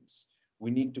names. We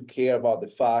need to care about the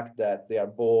fact that they are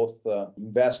both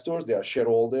investors, they are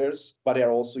shareholders, but they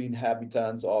are also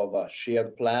inhabitants of a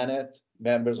shared planet,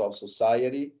 members of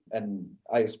society. And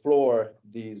I explore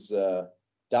this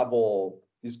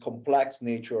complex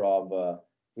nature of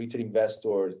retail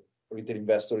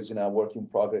investors in a work in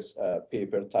progress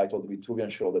paper titled Vitruvian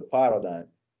Shareholder Paradigm.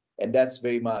 And that's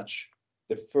very much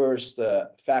the first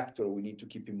factor we need to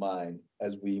keep in mind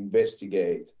as we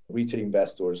investigate retail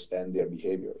investors and their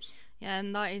behaviors. Yeah,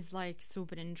 and that is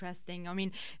super interesting. I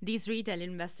mean, these retail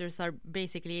investors are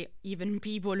basically even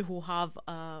people who have,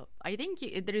 I think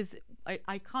there is,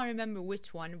 I can't remember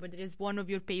which one, but there is one of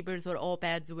your papers or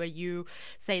op-eds where you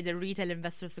say the retail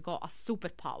investors got a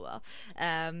superpower.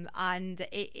 And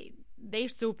their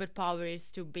superpower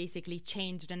is to basically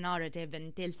change the narrative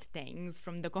and tilt things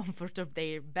from the comfort of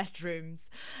their bedrooms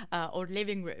or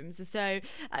living rooms. So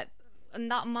on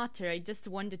that matter, I just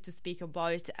wanted to speak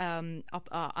about an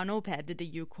op-ed that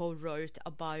you co-wrote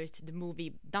about the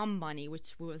movie Dumb Money,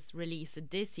 which was released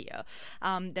this year,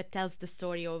 that tells the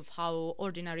story of how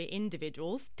ordinary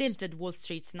individuals tilted Wall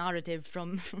Street's narrative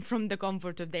from the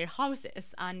comfort of their houses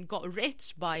and got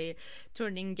rich by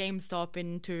turning GameStop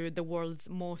into the world's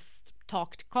most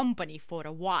talked company for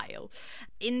a while.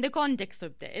 In the context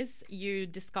of this, you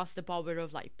discuss the power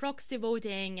of proxy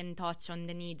voting and touch on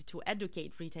the need to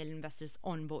educate retail investors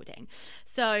on voting.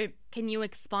 So can you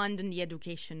expand on the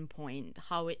education point,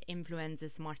 how it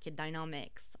influences market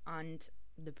dynamics and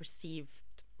the perceived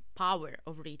power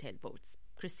of retail votes?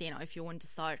 Christina, if you want to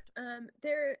start.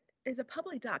 There is a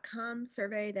public.com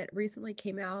survey that recently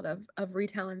came out of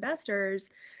retail investors.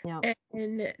 Yeah.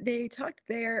 And they talked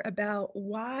there about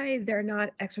why they're not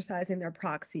exercising their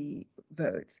proxy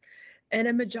votes. And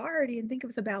a majority, I think it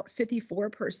was about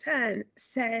 54%,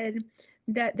 said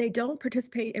that they don't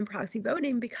participate in proxy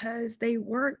voting because they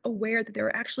weren't aware that they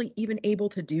were actually even able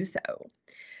to do so.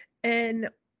 And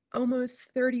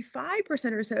almost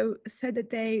 35% or so said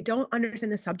that they don't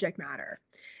understand the subject matter.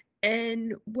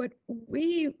 And what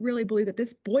we really believe that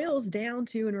this boils down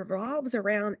to and revolves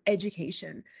around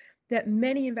education, that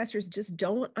many investors just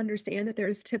don't understand that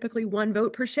there's typically one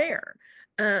vote per share.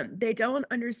 They don't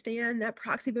understand that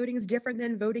proxy voting is different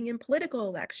than voting in political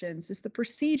elections, just the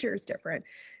procedure is different.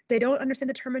 They don't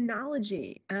understand the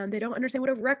terminology. They don't understand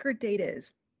what a record date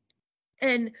is.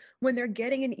 And when they're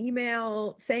getting an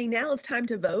email saying now it's time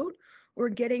to vote, or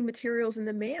getting materials in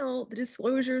the mail, the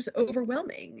disclosure is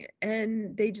overwhelming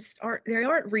and they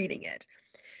aren't reading it.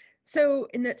 So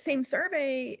in that same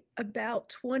survey,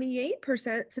 about 28%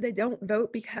 said they don't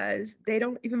vote because they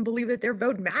don't even believe that their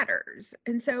vote matters.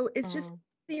 And so it's just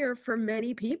easier for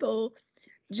many people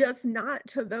just not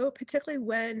to vote, particularly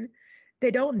when they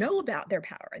don't know about their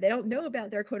power. They don't know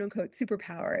about their quote unquote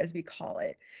superpower, as we call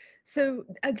it. So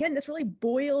again, this really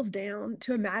boils down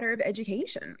to a matter of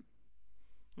education.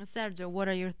 Sergio, what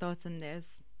are your thoughts on this?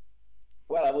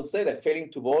 Well, I would say that failing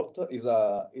to vote is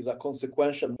a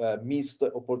consequential missed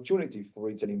opportunity for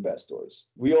retail investors.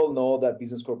 We all know that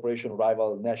business corporations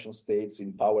rival nation states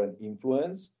in power and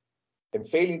influence, and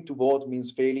failing to vote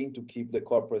means failing to keep the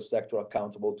corporate sector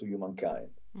accountable to humankind.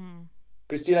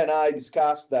 Christina and I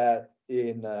discussed that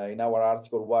in our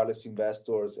article, Wireless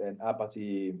Investors and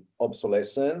Apathy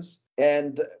Obsolescence.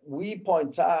 And we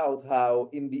point out how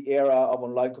in the era of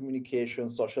online communication,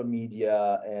 social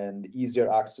media, and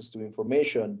easier access to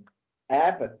information,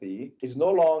 apathy is no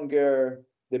longer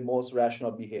the most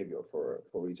rational behavior for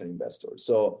retail investors.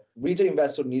 So retail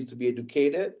investors need to be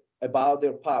educated about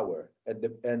their power,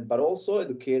 but also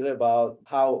educated about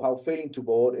how failing to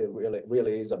vote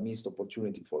really is a missed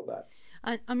opportunity for that.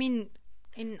 I mean,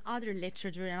 in other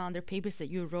literature and other papers that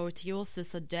you wrote, you also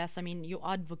suggest, you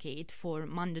advocate for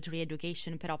mandatory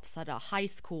education, perhaps at a high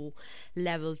school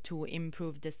level, to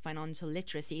improve this financial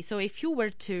literacy. So if you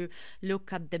were to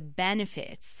look at the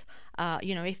benefits,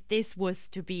 if this was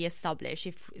to be established,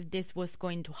 if this was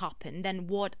going to happen, then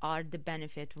what are the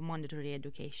benefits of mandatory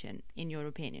education, in your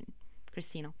opinion?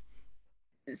 Christina?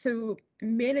 So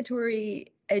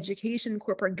mandatory education,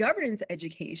 corporate governance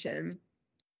education,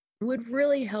 would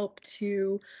really help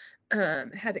to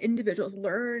have individuals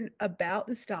learn about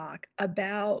the stock,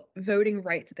 about voting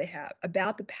rights that they have,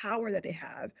 about the power that they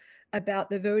have, about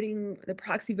the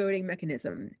proxy voting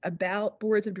mechanism, about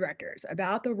boards of directors,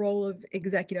 about the role of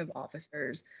executive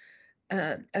officers,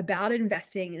 about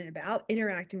investing and about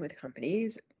interacting with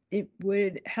companies, it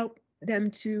would help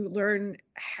them to learn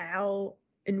how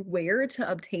and where to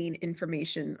obtain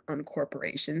information on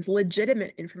corporations,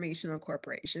 legitimate information on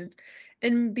corporations,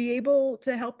 and be able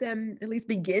to help them at least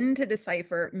begin to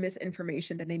decipher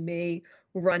misinformation that they may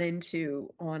run into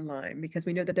online, because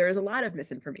we know that there is a lot of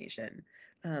misinformation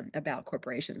about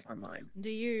corporations online.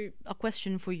 A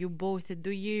question for you both,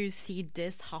 do you see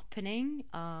this happening,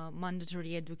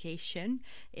 mandatory education,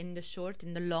 in the short,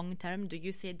 in the long term? Do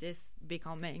you see this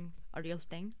becoming a real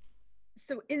thing?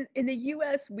 So in the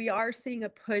U.S., we are seeing a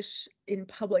push in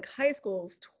public high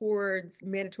schools towards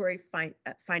mandatory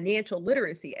financial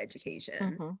literacy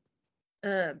education,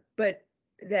 but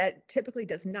that typically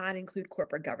does not include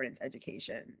corporate governance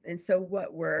education. And so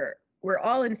what we're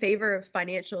all in favor of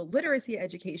financial literacy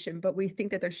education, but we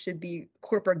think that there should be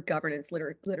corporate governance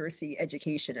literacy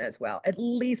education as well, at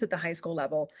least at the high school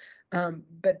level.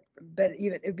 But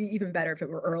it'd be even better if it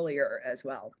were earlier as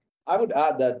well. I would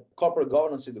add that corporate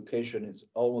governance education is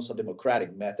almost a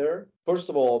democratic matter. First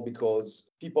of all, because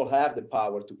people have the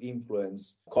power to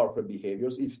influence corporate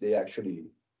behaviors if they actually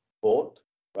vote,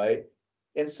 right?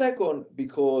 And second,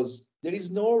 because there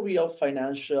is no real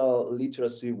financial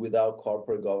literacy without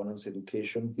corporate governance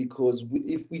education, because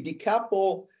if we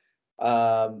decouple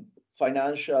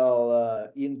financial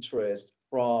interest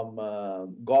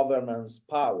from governance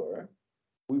power,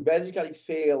 we basically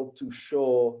fail to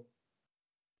show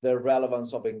the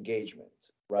relevance of engagement,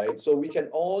 right? So we can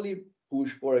only push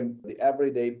for the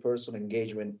everyday person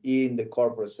engagement in the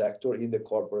corporate sector, in the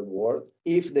corporate world,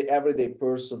 if the everyday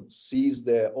person sees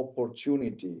the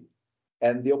opportunity,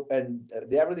 and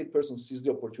the everyday person sees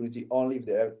the opportunity only if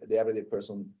the everyday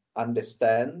person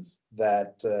understands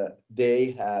that they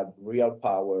have real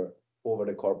power over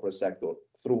the corporate sector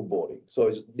through voting.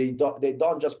 So they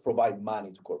don't just provide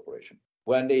money to corporations.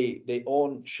 When they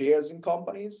own shares in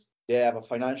companies, they have a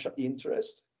financial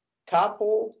interest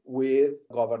coupled with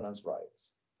governance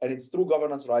rights. And it's through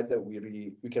governance rights that we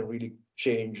can really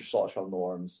change social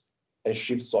norms and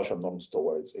shift social norms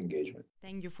towards engagement.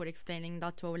 Thank you for explaining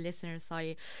that to our listeners.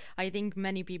 I think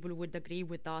many people would agree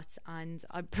with that, and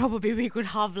probably we could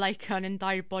have like an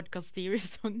entire podcast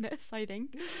series on this, I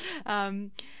think.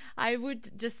 I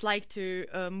would just like to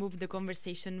move the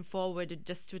conversation forward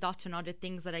just to touch on other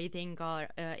things that I think are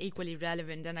equally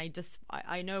relevant, and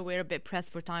I know we're a bit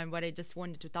pressed for time, but I just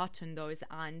wanted to touch on those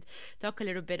and talk a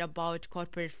little bit about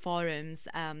corporate forums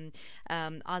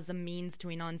as a means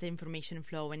to enhance information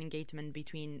flow and engagement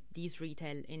between these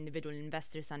retail individual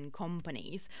investors and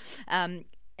companies.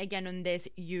 Again, on this,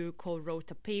 you co-wrote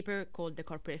a paper called the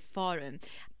Corporate Forum.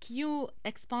 Can you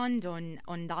expand on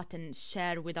that and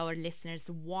share with our listeners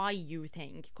why you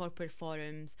think corporate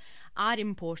forums are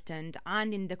important,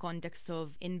 and in the context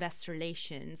of investor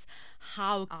relations,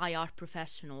 how IR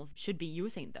professionals should be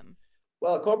using them?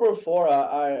 Well, corporate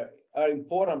fora are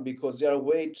important because they are a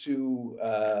way to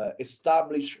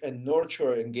establish and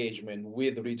nurture engagement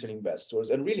with retail investors,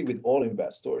 and really with all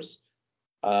investors.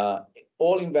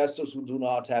 All investors who do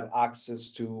not have access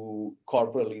to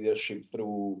corporate leadership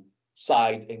through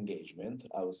side engagement,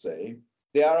 I would say.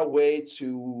 They are a way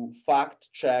to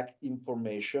fact-check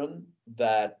information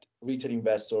that retail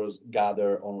investors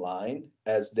gather online,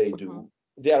 as they do.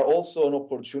 They are also an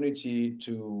opportunity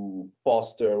to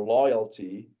foster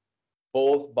loyalty,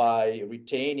 both by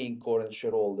retaining current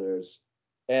shareholders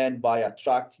and by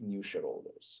attracting new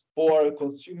shareholders. For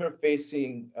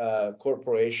consumer-facing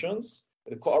corporations,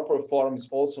 the corporate forum is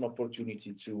also an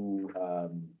opportunity to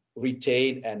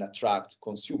retain and attract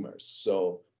consumers.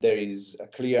 So there is a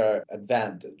clear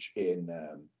advantage in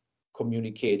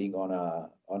communicating on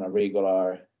a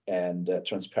regular and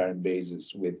transparent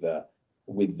basis with the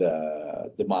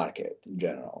market in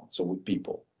general, so with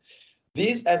people.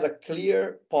 This has a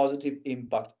clear positive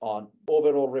impact on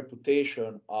overall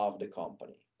reputation of the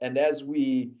company. And as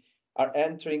we are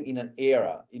entering in an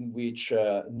era in which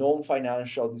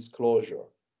non-financial disclosure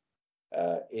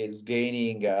is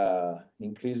gaining an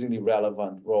increasingly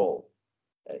relevant role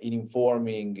in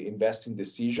informing investing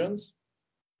decisions,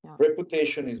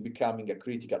 reputation is becoming a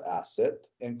critical asset,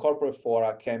 and corporate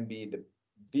fora can be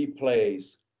the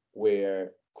place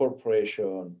where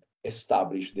corporations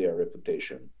establish their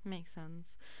reputation. Makes sense.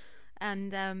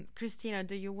 And Christina,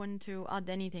 do you want to add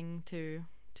anything to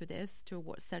this, to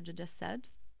what Sergio just said?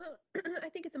 Well, I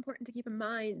think it's important to keep in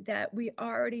mind that we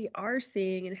already are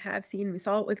seeing and have seen, we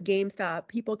saw it with GameStop,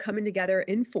 people coming together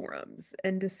in forums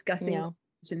and discussing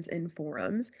questions in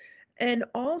forums. And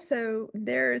also,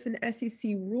 there's an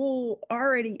SEC rule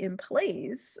already in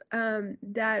place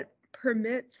that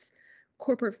permits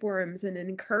corporate forums and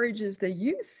encourages the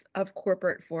use of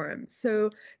corporate forums. So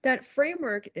that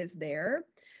framework is there.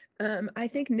 I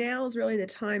think now is really the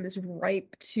time is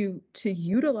ripe to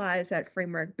utilize that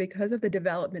framework because of the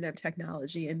development of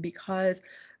technology and because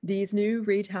these new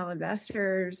retail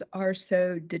investors are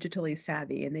so digitally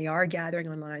savvy and they are gathering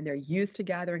online. They're used to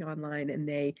gathering online and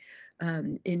they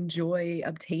enjoy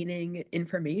obtaining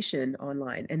information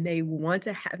online and they want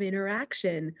to have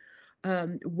interaction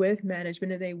with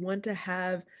management and they want to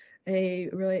have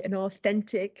an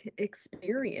authentic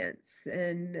experience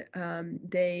and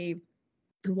they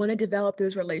want to develop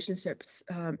those relationships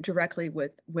directly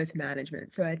with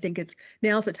management. So I think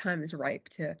now's the time is ripe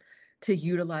to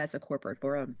utilize a corporate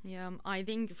forum. Yeah, I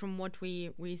think from what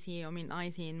we see, I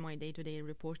see in my day-to-day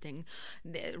reporting,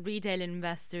 the retail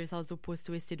investors as opposed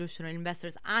to institutional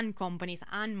investors and companies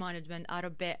and management are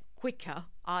a bit quicker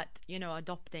at,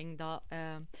 adopting the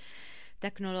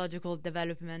technological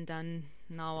development and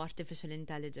now artificial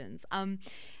intelligence.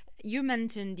 You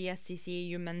mentioned the SEC,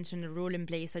 you mentioned a rule in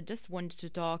place. I just wanted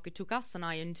to took us and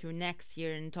I into next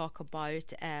year and talk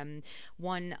about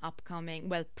one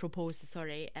proposed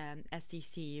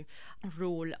SEC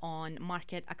rule on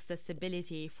market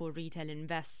accessibility for retail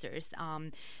investors.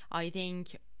 I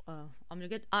think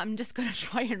I'm just going to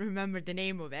try and remember the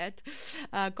name of it.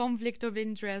 Conflict of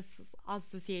interest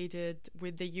associated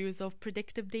with the use of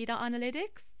predictive data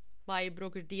analytics by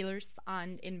broker-dealers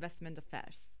and investment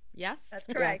affairs. Yes? That's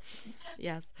correct.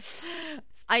 Yes.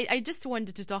 I just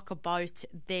wanted to talk about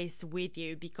this with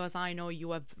you because I know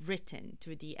you have written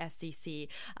to the SEC.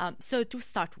 So to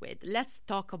start with, let's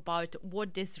talk about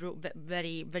what this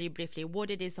very, very briefly, what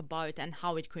it is about and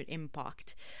how it could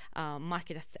impact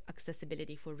market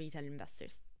accessibility for retail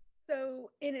investors. So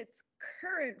in its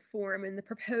current form, in the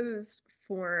proposed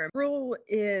form, rule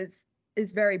is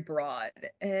very broad,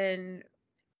 and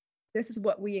this is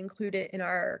what we included in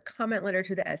our comment letter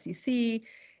to the SEC.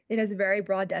 It has very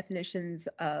broad definitions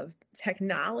of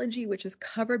technology, which is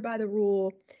covered by the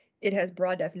rule. It has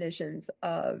broad definitions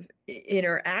of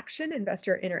interaction,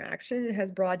 investor interaction. It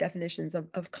has broad definitions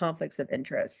of conflicts of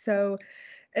interest. So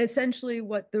essentially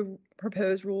what the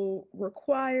proposed rule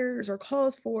requires or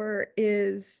calls for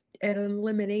is an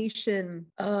elimination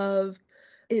of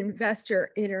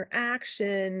investor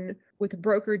interaction with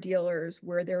broker dealers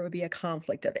where there would be a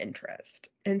conflict of interest.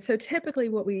 And so typically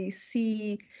what we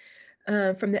see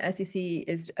from the SEC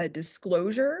is a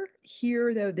disclosure.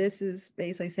 Here, though, this is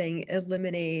basically saying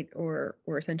eliminate or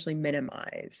essentially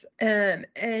minimize.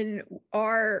 And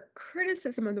our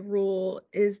criticism of the rule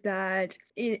is that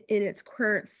in its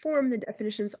current form, the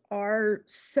definitions are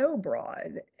so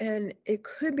broad, and it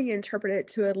could be interpreted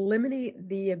to eliminate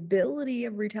the ability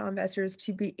of retail investors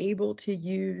to be able to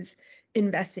use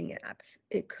investing apps.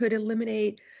 It could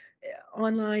eliminate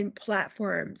online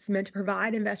platforms meant to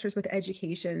provide investors with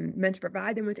education, meant to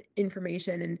provide them with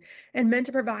information, and meant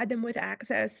to provide them with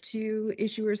access to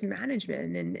issuers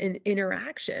management and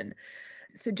interaction.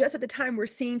 So just at the time we're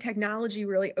seeing technology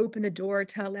really open the door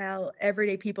to allow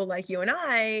everyday people like you and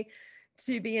I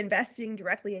to be investing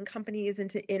directly in companies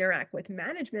and to interact with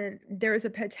management, there is a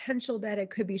potential that it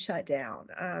could be shut down,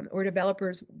 or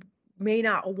developers may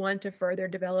not want to further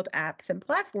develop apps and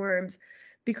platforms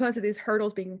because of these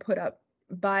hurdles being put up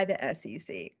by the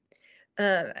SEC.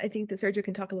 I think that Sergio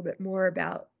can talk a little bit more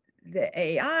about the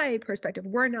AI perspective.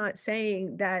 We're not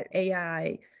saying that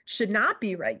AI should not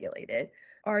be regulated.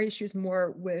 Our issue is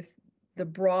more with the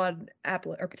broad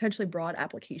or potentially broad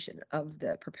application of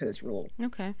the proposed rule.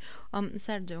 Okay,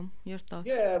 Sergio, your thoughts?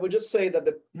 Yeah, I would just say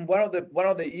that one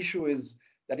of the issue is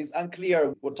that it's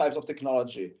unclear what types of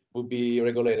technology will be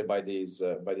regulated by these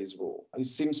rules. It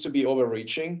seems to be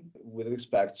overreaching with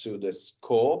respect to the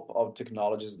scope of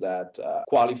technologies that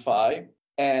qualify.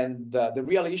 And the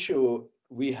real issue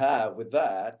we have with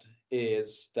that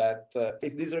is that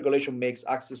if this regulation makes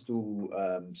access to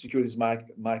securities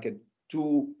market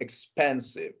too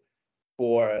expensive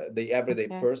for the everyday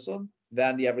person,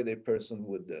 then the everyday person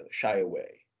would shy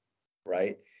away,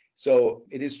 right? So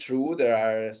it is true there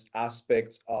are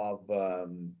aspects of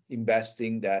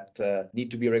investing that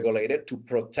need to be regulated to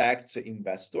protect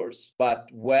investors. But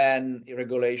when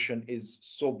regulation is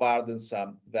so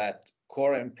burdensome that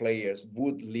current players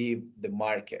would leave the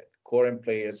market, current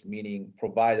players meaning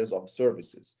providers of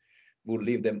services, would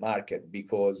leave the market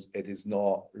because it is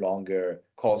no longer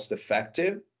cost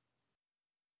effective,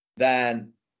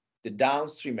 then the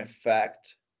downstream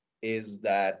effect is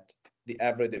that the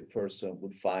everyday person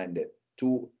would find it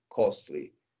too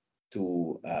costly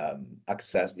to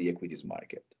access the equities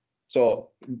market. So,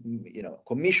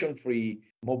 commission-free,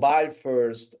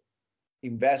 mobile-first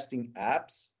investing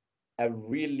apps have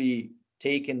really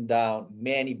taken down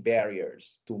many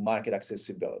barriers to market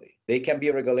accessibility. They can be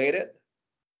regulated,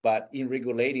 but in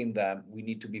regulating them, we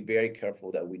need to be very careful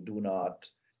that we do not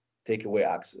take away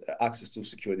access to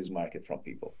securities market from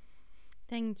people.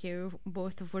 Thank you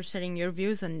both for sharing your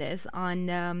views on this,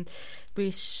 and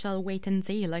we shall wait and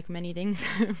see, like many things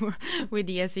with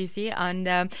the SEC. And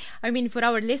for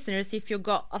our listeners, if you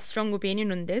got a strong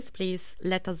opinion on this, please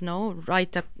let us know.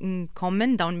 Write a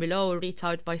comment down below or reach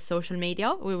out by social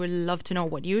media. We would love to know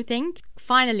what you think.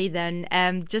 Finally, then,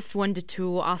 just wanted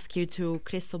to ask you to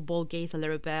crystal ball gaze a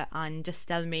little bit and just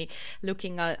tell me,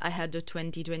 looking ahead of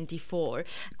 2024,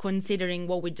 considering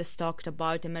what we just talked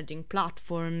about, emerging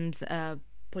platforms,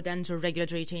 potential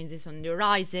regulatory changes on the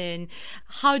horizon,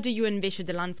 how do you envision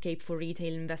the landscape for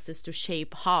retail investors to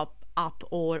shape up,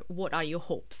 or what are your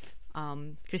hopes?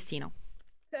 Christina.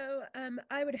 So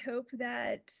I would hope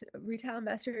that retail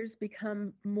investors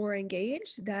become more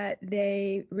engaged, that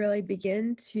they really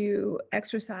begin to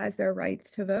exercise their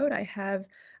rights to vote. I have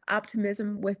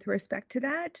optimism with respect to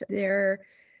that. There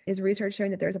is research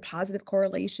showing that there's a positive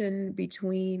correlation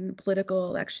between political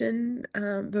election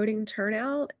voting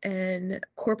turnout and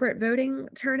corporate voting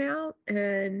turnout.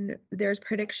 And there's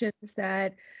predictions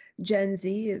that Gen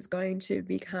Z is going to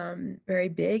become very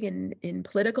big in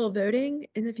political voting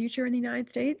in the future in the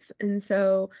United States. And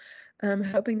so I'm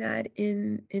hoping that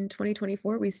in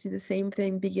 2024, we see the same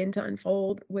thing begin to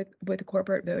unfold with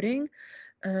corporate voting.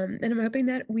 And I'm hoping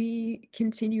that we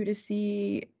continue to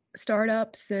see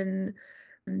startups and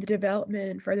the development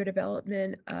and further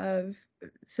development of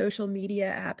social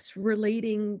media apps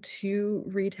relating to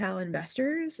retail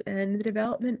investors and the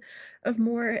development of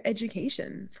more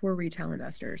education for retail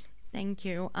investors. Thank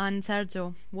you. And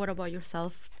Sergio, what about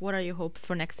yourself? What are your hopes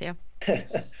for next year?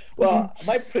 Well,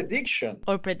 my prediction.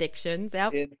 Or predictions, yeah.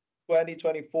 In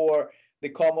 2024, the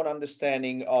common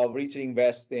understanding of retail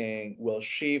investing will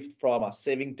shift from a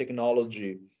saving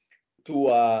technology to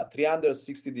a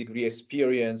 360-degree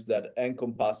experience that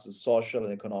encompasses social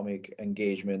and economic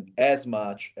engagement as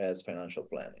much as financial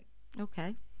planning.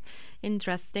 Okay.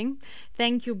 Interesting.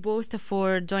 Thank you both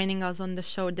for joining us on the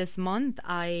show this month.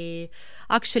 I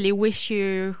actually wish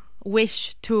to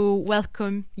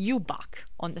welcome you back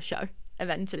on the show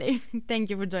eventually.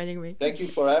 Thank you for joining me. Thank you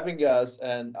for having us,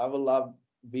 and I will love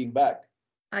being back.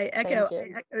 I echo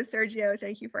Sergio.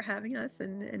 Thank you for having us,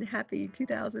 and happy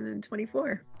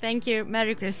 2024. Thank you.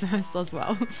 Merry Christmas as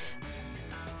well.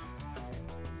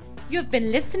 You've been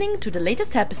listening to the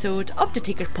latest episode of the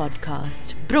Ticker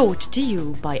Podcast, brought to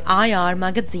you by IR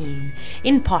Magazine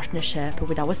in partnership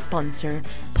with our sponsor,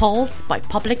 Pulse by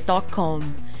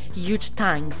Public.com. Huge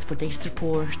thanks for their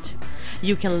support.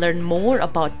 You can learn more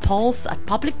about Pulse at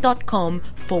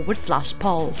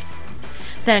public.com/Pulse.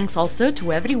 Thanks also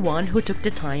to everyone who took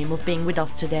the time of being with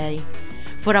us today.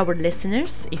 For our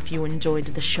listeners, if you enjoyed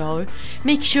the show,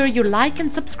 make sure you like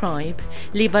and subscribe,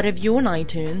 leave a review on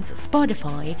iTunes,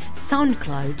 Spotify,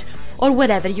 SoundCloud, or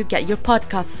wherever you get your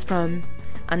podcasts from.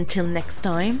 Until next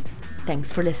time,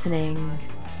 thanks for listening.